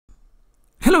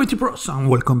Hello IT Pros and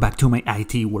welcome back to my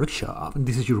IT workshop.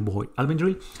 This is your boy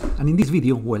Alvin, and in this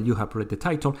video, well, you have read the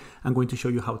title, I'm going to show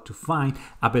you how to find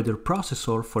a better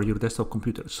processor for your desktop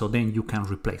computer so then you can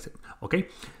replace it. Okay,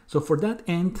 so for that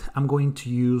end, I'm going to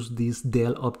use this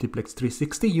Dell Optiplex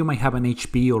 360. You might have an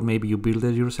HP or maybe you build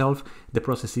it yourself. The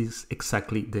process is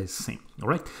exactly the same. All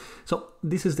right, so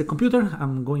this is the computer.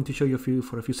 I'm going to show you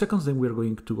for a few seconds, then we're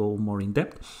going to go more in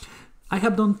depth. I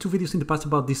have done two videos in the past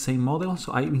about this same model.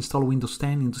 So I installed Windows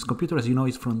 10 in this computer. As you know,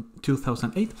 it's from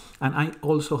 2008. And I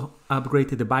also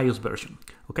upgraded the BIOS version.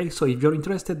 Okay, so if you're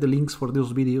interested, the links for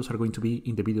those videos are going to be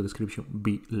in the video description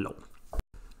below.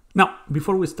 Now,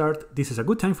 before we start, this is a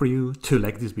good time for you to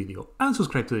like this video and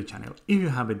subscribe to the channel if you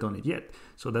haven't done it yet.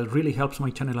 So that really helps my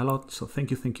channel a lot. So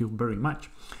thank you very much.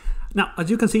 Now, as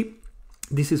you can see,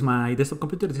 this is my desktop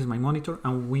computer, this is my monitor,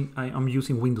 and I am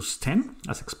using Windows 10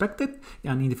 as expected,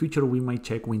 and in the future we might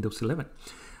check Windows 11.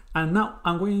 And now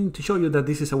I'm going to show you that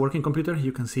this is a working computer.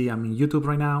 You can see I'm in YouTube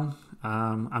right now.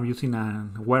 I'm using a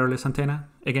wireless antenna.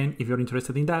 Again, if you're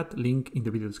interested in that, link in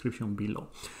the video description below.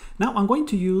 Now I'm going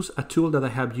to use a tool that I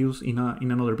have used in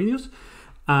another videos,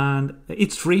 and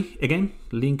it's free. Again,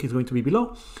 link is going to be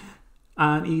below,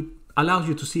 and it allows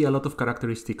you to see a lot of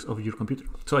characteristics of your computer.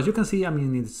 So as you can see, I'm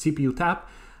in the CPU tab,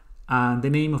 and the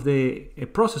name of the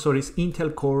processor is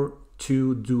Intel Core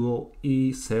 2 Duo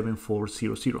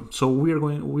E7400. So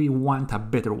we want a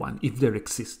better one if there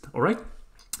exists. All right.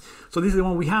 So this is the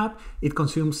one we have. It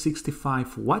consumes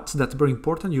 65 watts. That's very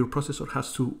important. Your processor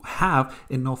has to have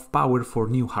enough power for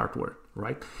new hardware,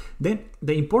 right? Then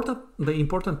the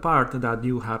important part that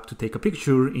you have to take a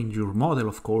picture in your model,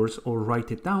 of course, or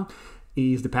write it down,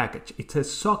 is the package. It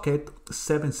says socket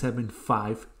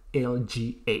 775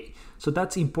 LGA. So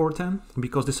that's important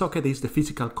because the socket is the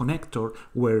physical connector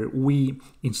where we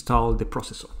install the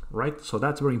processor, right? So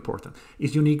that's very important.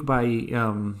 It's unique by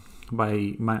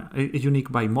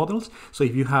models. So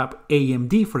if you have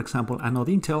AMD, for example, and not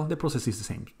Intel, the process is the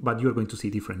same, but you're going to see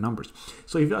different numbers.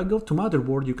 So if I go to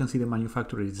motherboard, you can see the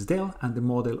manufacturer is Dell and the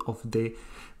model of the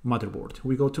motherboard.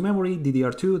 We go to memory,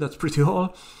 DDR2, that's pretty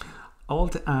old,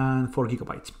 and 4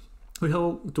 gigabytes. We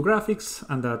go to graphics,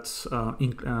 and that's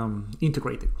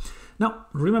integrated. Now,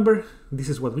 remember, this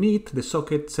is what we need, the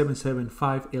socket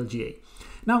 775 LGA.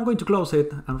 Now I'm going to close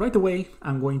it, and right away,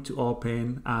 I'm going to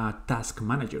open a task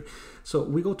manager. So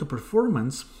we go to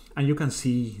performance, and you can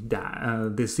see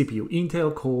that the CPU,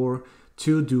 Intel Core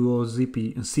 2 Duo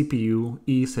CPU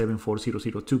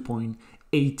E7400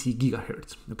 2.80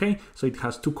 gigahertz. Okay, so it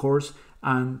has 2 cores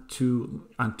and two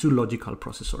logical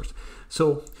processors.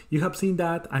 So you have seen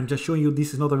that. I'm just showing you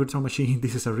this is not a virtual machine,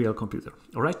 this is a real computer.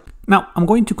 All right, now I'm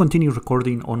going to continue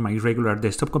recording on my regular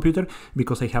desktop computer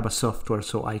because I have a software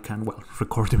so I can, well,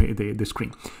 record the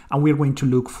screen, and we're going to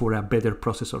look for a better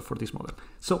processor for this model.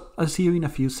 So I'll see you in a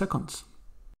few seconds.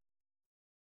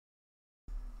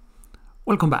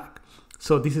 Welcome back.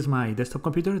 So this is my desktop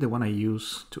computer, the one I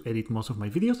use to edit most of my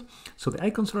videos. So the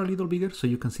icons are a little bigger so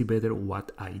you can see better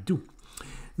what I do.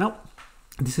 Now,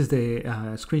 this is the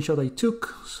screenshot I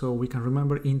took, so we can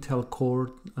remember Intel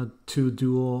Core 2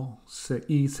 Duo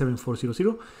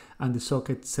E7400 and the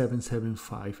socket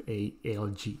 775A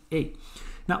LGA.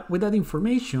 Now, with that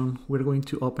information, we're going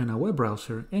to open a web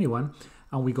browser, anyone,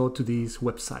 and we go to this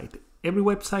website. Every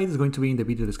website is going to be in the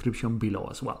video description below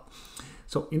as well.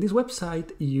 So in this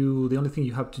website, the only thing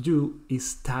you have to do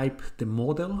is type the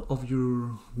model of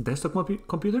your desktop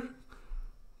computer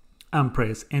and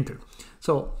press enter.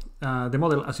 So the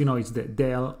model, as you know, is the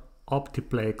Dell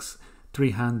Optiplex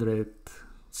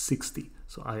 360.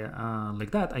 So I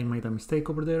like that. I made a mistake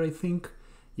over there, I think.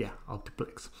 Yeah,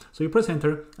 Optiplex. So you press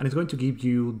enter, and it's going to give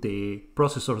you the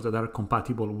processors that are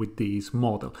compatible with this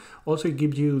model. Also, it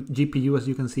gives you GPU, as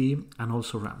you can see, and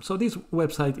also RAM. So this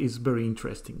website is very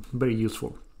interesting, very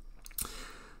useful.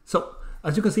 So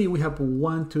as you can see, we have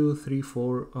 1, 2, 3,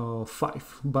 4,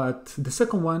 5. But the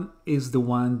second one is the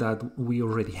one that we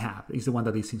already have. It's the one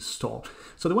that is installed.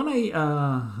 So the one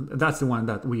that's the one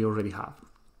that we already have.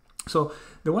 So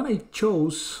the one I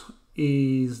chose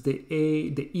is the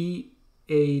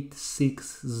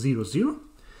E8600,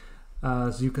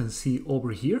 as you can see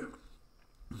over here.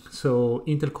 So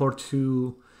Intel Core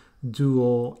 2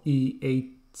 Duo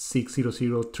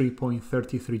E8600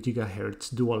 3.33 gigahertz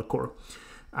dual core.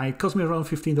 It cost me around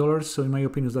 $15, so in my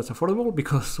opinion that's affordable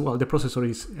because, well, the processor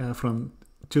is from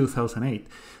 2008.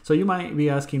 So you might be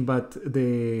asking, but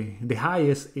the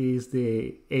highest is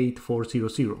the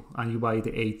 8400 and you buy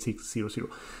the 8600.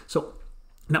 So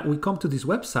now we come to this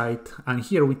website, and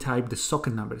here we type the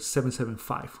socket number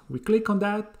 775. We click on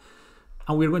that,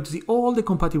 and we're going to see all the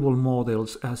compatible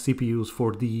models, CPUs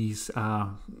for this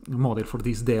model, for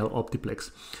this Dell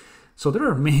Optiplex. So there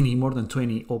are many, more than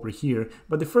 20 over here,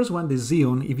 but the first one, the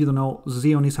Xeon, if you don't know,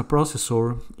 Xeon is a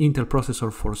processor, Intel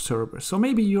processor for servers. So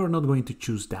maybe you're not going to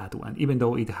choose that one, even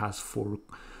though it has four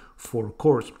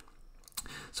cores.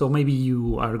 So maybe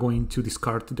you are going to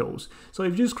discard those. So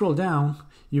if you scroll down,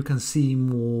 you can see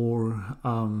more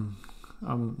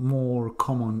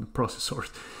common processors.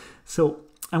 So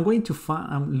I'm going to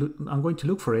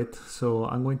look for it. So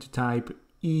I'm going to type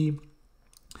E8.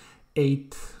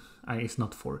 It's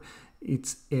not 4.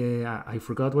 It's I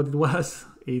forgot what it was.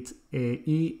 It's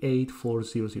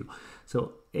E8400.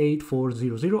 So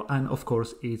 8400, and of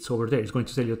course it's over there. It's going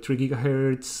to tell you 3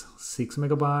 gigahertz, 6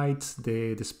 megabytes,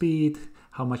 the speed,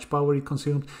 how much power it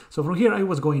consumed. So from here I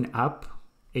was going up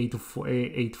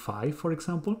 8.5, for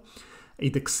example.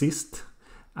 It exists,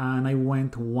 and I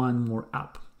went one more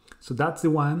up. So that's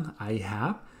the one I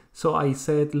have. So I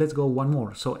said, let's go one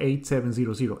more. So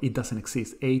 8700, it doesn't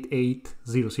exist.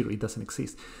 8800, it doesn't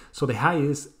exist. So the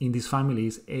highest in this family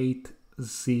is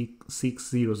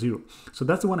 8600. So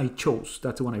that's the one I chose.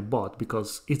 That's the one I bought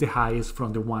because it's the highest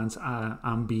from the ones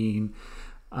I'm being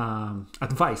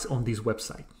advised on this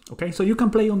website. Okay, so you can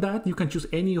play on that. You can choose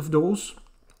any of those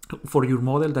for your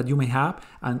model that you may have,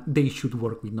 and they should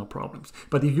work with no problems.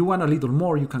 But if you want a little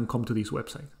more, you can come to this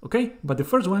website. Okay, but the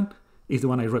first one is the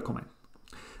one I recommend.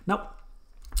 Now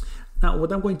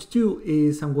what I'm going to do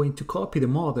is I'm going to copy the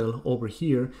model over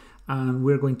here, and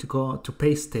we're going to go to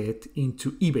paste it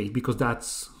into eBay because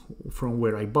that's from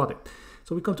where I bought it.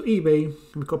 So we come to eBay,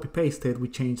 we copy paste it, we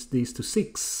change this to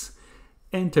 6,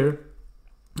 enter,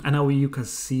 and now you can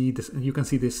see this. You can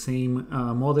see the same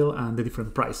model and the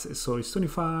different prices. So it's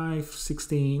 25,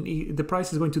 16. The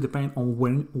price is going to depend on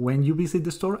when you visit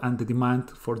the store and the demand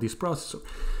for this processor.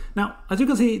 Now, as you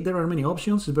can see, there are many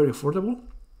options. It's very affordable.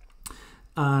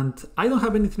 And I don't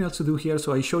have anything else to do here,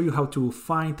 so I show you how to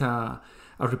find a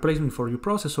replacement for your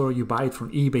processor. You buy it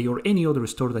from eBay or any other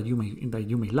store that you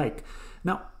may like.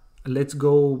 Now, let's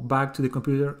go back to the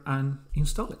computer and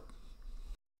install it.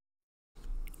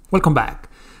 Welcome back.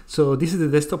 So this is the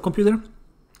desktop computer.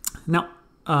 Now,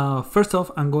 first off,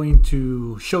 I'm going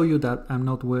to show you that I'm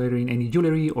not wearing any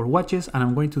jewelry or watches, and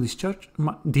I'm going to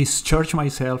discharge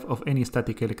myself of any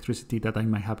static electricity that I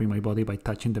might have in my body by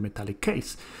touching the metallic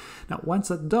case. Now, once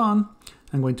that's done,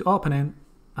 I'm going to open it,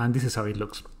 and this is how it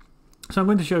looks. So I'm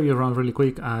going to show you around really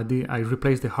quick. I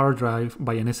replaced the hard drive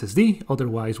by an SSD,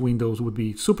 otherwise Windows would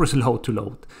be super slow to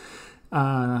load.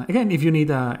 Again, if you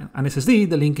need an SSD,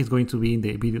 the link is going to be in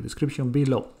the video description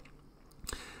below.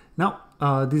 Now,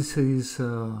 this is,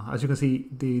 as you can see,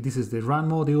 this is the RAM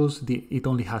modules. It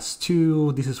only has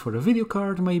 2. This is for a video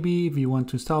card, maybe, if you want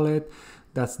to install it.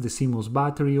 That's the CMOS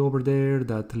battery over there,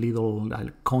 that little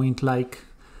coin-like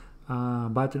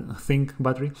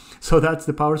battery. So that's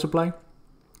the power supply.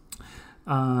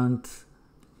 And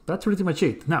that's pretty much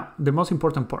it. Now, the most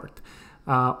important part.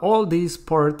 All this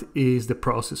part is the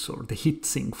processor, the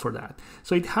heatsink for that.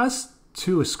 So it has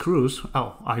 2 screws.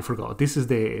 Oh, I forgot. This is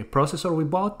the processor we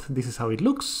bought. This is how it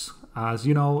looks. As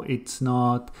you know, it's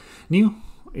not new.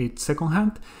 It's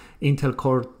secondhand. Intel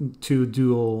Core 2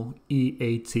 Duo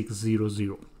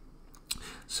E8600.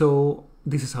 So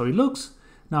this is how it looks.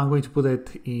 Now I'm going to put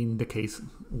it in the case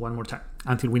one more time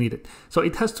until we need it. So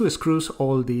it has 2 screws.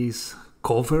 All this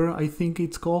cover, I think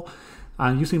it's called.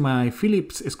 And using my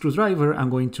Phillips screwdriver, I'm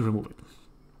going to remove it.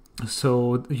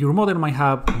 So your model might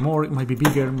have more, it might be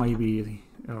bigger, might be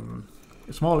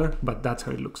smaller, but that's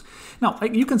how it looks. Now,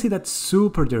 you can see that's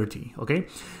super dirty, okay?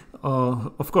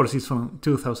 Of course, it's from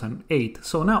 2008.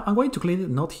 So now I'm going to clean it,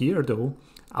 not here though,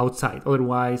 outside.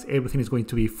 Otherwise, everything is going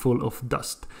to be full of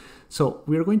dust. So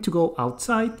we're going to go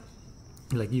outside,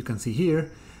 like you can see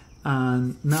here.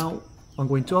 And now I'm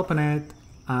going to open it,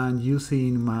 and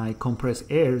using my compressed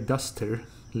air duster,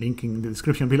 link in the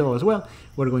description below as well,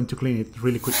 we're going to clean it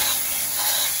really quick.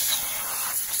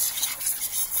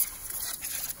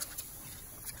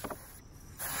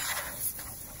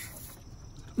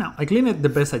 Now, I cleaned it the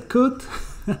best I could,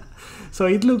 so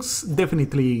it looks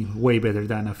definitely way better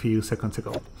than a few seconds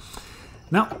ago.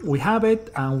 Now, we have it,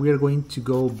 and we're going to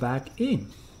go back in.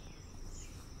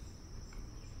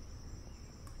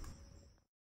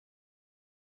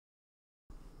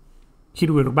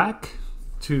 Here we're back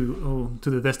to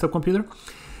the desktop computer.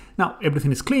 Now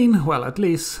everything is clean, well, at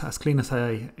least as clean as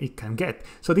it can get.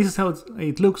 So this is how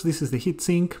it looks. This is the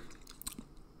heatsink,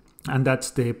 and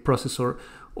that's the processor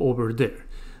over there.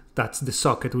 That's the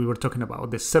socket we were talking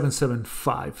about, the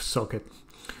 775 socket.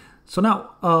 So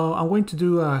now I'm going to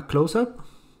do a close-up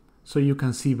so you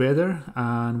can see better,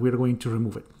 and we're going to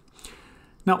remove it.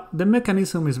 Now the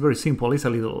mechanism is very simple. It's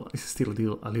still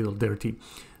a little dirty.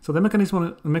 So the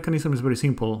mechanism is very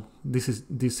simple. This is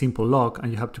this simple lock,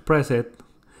 and you have to press it,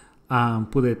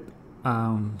 put it,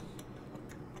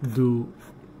 do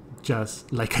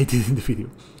just like I did in the video.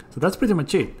 So that's pretty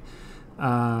much it.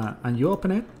 And you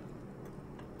open it.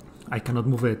 I cannot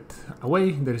move it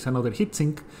away. There is another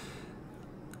heatsink,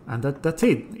 and that's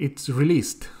it. It's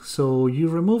released. So you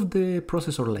remove the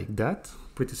processor like that.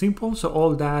 Pretty simple. So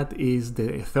all that is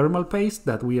the thermal paste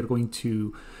that we are going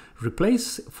to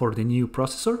replace for the new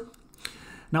processor.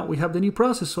 Now we have the new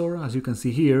processor, as you can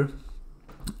see here,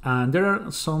 and there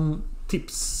are some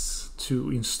tips to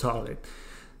install it.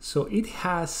 So it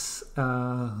has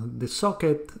the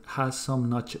socket has some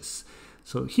notches.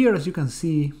 So here, as you can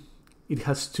see, it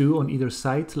has two on either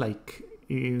side, like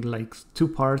two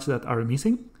parts that are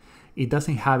missing. It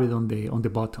doesn't have it on the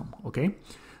bottom. Okay,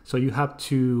 so you have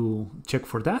to check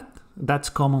for that. That's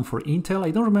common for Intel.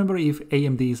 I don't remember if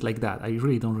AMD is like that. I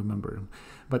really don't remember,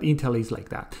 but Intel is like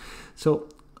that. So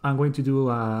I'm going to do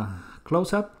a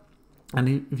close-up,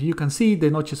 and if you can see, the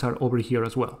notches are over here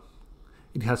as well.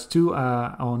 It has two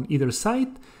on either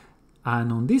side,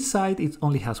 and on this side it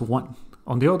only has one.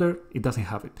 On the other, it doesn't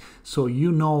have it. So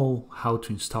you know how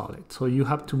to install it. So you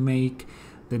have to make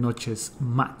the notches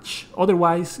match.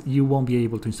 Otherwise, you won't be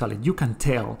able to install it. You can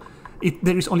tell.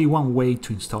 There is only one way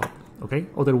to install it, okay?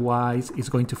 Otherwise, it's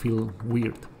going to feel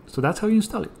weird. So that's how you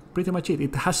install it. Pretty much it.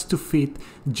 It has to fit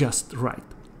just right,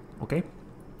 okay?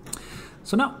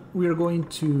 So now we are going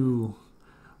to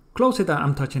close it.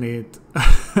 I'm touching it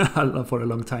for a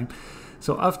long time.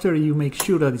 So after you make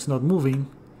sure that it's not moving,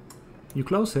 you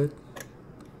close it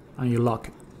and you lock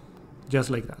it, just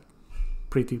like that.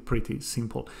 Pretty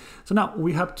simple. So now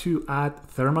we have to add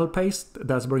thermal paste.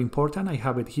 That's very important. I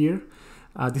have it here.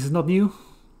 This is not new.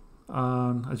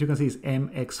 As you can see, it's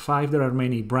MX5. There are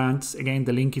many brands. Again,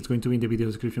 the link is going to be in the video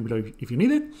description below if you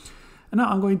need it. And now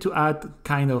I'm going to add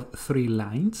kind of 3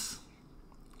 lines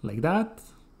like that.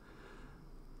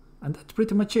 And that's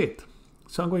pretty much it.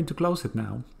 So I'm going to close it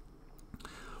now.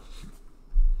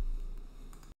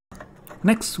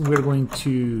 Next, we're going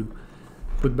to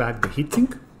put back the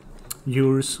heatsink.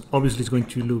 Yours obviously is going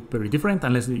to look very different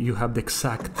unless you have the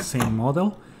exact same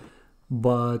model,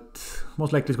 but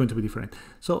most likely it's going to be different.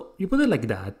 So you put it like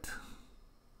that.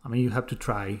 I mean, you have to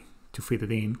try to fit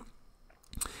it in.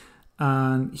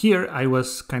 And here I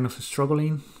was kind of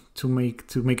struggling to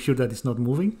make sure that it's not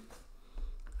moving.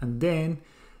 And then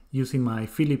using my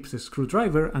Phillips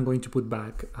screwdriver, I'm going to put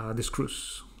back the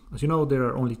screws. As you know, there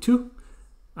are only 2,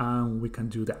 and we can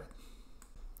do that.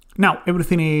 Now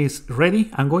everything is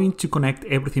ready. I'm going to connect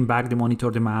everything back, the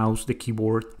monitor, the mouse, the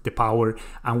keyboard, the power,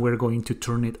 and we're going to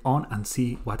turn it on and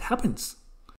see what happens.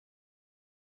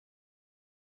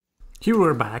 Here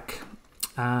we're back,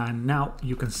 and now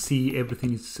you can see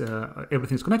everything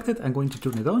is connected. I'm going to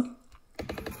turn it on,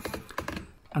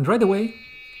 and right away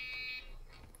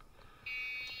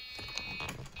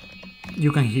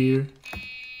you can hear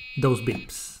those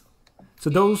beeps. So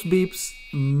those beeps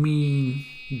mean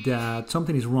that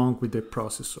something is wrong with the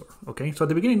processor. Okay, so at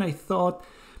the beginning I thought,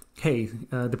 hey,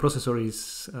 the processor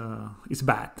is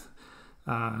bad.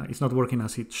 It's not working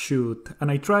as it should. And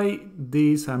I tried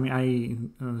this. I mean,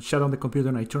 I shut on the computer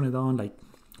and I turned it on like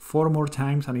 4 more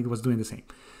times, and it was doing the same.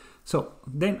 So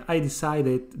then I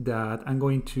decided that I'm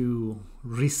going to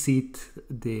reset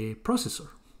the processor.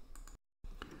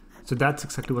 So that's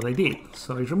exactly what I did.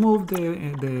 So I removed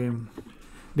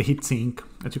the heatsink.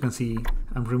 As you can see,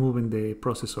 I'm removing the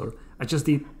processor. I just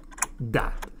did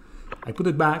that. I put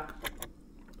it back,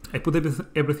 I put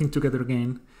everything together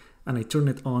again, and I turned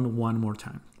it on 1 more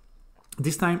time.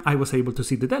 This time I was able to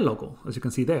see the Dell logo, as you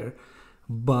can see there,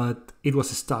 but it was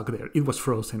stuck there. It was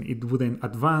frozen. It wouldn't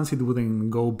advance. It wouldn't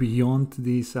go beyond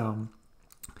this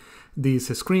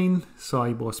screen. So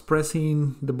I was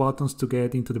pressing the buttons to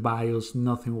get into the BIOS.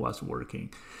 Nothing was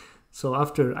working. So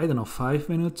after, I don't know, 5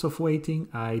 minutes of waiting,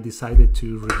 I decided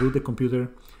to reboot the computer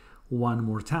 1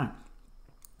 more time.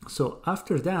 So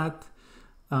after that,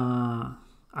 I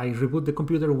reboot the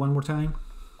computer 1 more time.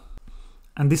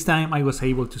 And this time I was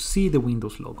able to see the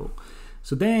Windows logo.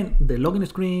 So then the login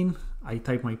screen, I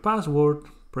type my password,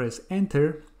 press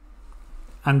enter,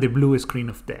 and the blue screen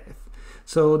of death.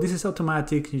 So this is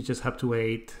automatic. You just have to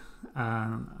wait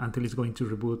until it's going to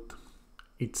reboot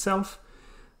itself.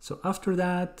 So after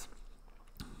that,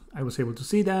 I was able to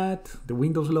see that, the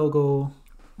Windows logo,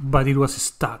 but it was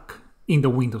stuck in the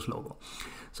Windows logo.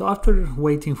 So after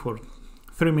waiting for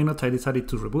 3 minutes, I decided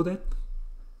to reboot it.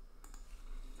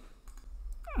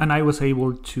 And I was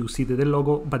able to see the Dell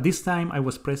logo, but this time I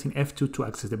was pressing F2 to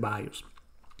access the BIOS.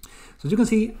 So as you can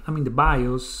see, I'm in the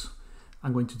BIOS,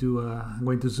 I'm going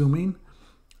to zoom in,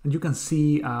 and you can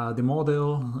see the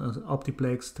model,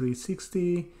 Optiplex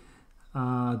 360,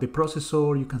 the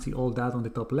processor. You can see all that on the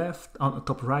top left, on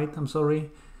top right, I'm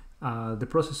sorry, the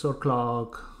processor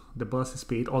clock, the bus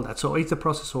speed, all that. So it's the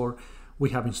processor we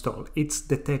have installed. It's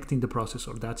detecting the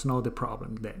processor. That's not the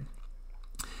problem then.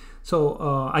 So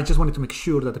I just wanted to make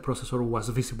sure that the processor was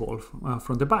visible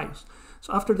from the BIOS.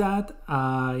 So after that,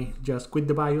 I just quit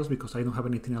the BIOS because I don't have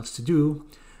anything else to do.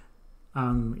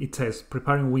 It says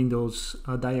preparing Windows,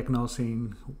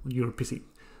 diagnosing your PC.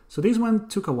 So this one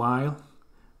took a while.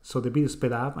 So the video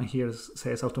sped up, and here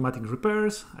says automatic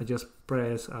repairs. I just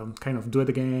press kind of do it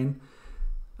again.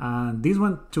 And this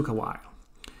one took a while.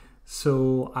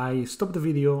 So I stopped the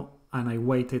video and I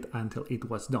waited until it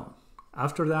was done.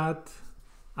 After that,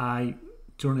 I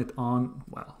turned it on.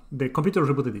 Well, the computer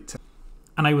rebooted itself,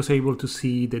 and I was able to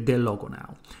see the Dell logo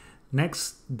now.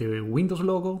 Next, the Windows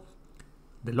logo,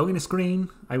 the login screen.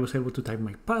 I was able to type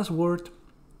my password.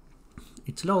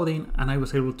 It's loading, and I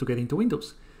was able to get into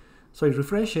Windows. So I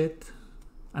refresh it,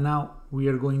 and now we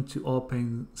are going to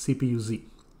open CPU-Z.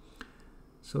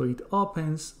 So it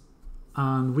opens,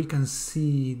 and we can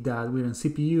see that we're in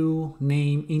CPU,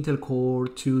 name Intel Core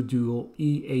 2 Duo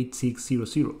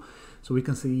E8600. So we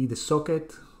can see the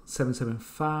socket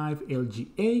 775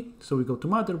 LGA. So we go to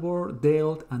motherboard,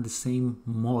 Dell, and the same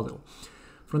model.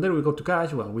 From there we go to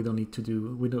cache. Well, we don't need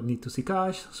to see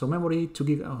cache. So memory 4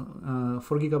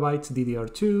 gigabytes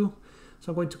DDR2. So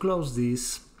I'm going to close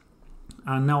this,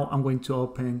 and now I'm going to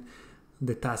open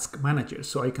the task manager,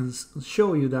 so I can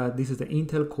show you that this is the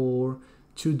Intel Core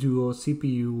 2 Duo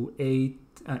CPU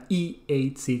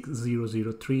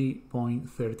E8600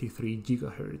 3.33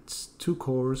 gigahertz, 2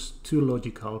 cores, 2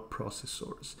 logical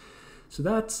processors. So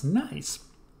that's nice.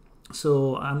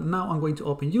 So now I'm going to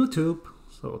open YouTube,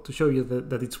 so to show you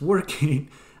that it's working,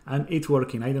 and it's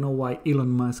working. I don't know why Elon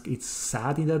Musk is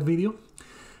sad in that video,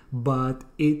 but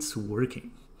it's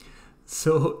working.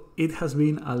 So it has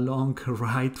been a long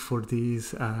ride for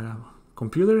this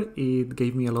computer. It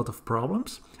gave me a lot of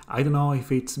problems. I don't know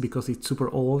if it's because it's super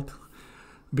old,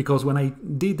 because when I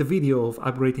did the video of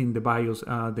upgrading the BIOS,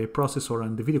 the processor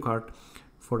and the video card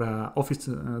for an office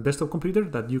desktop computer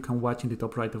that you can watch in the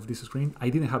top right of this screen, I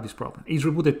didn't have this problem. It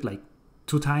rebooted like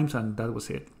 2 times and that was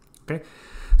it. Okay.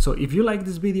 So if you like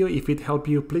this video, if it helped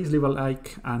you, please leave a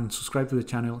like and subscribe to the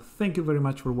channel. Thank you very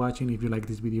much for watching. If you like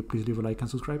this video, please leave a like and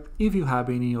subscribe. If you have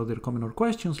any other comment or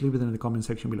questions, leave it in the comment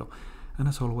section below. And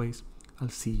as always, I'll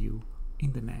see you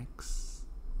in the next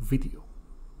video.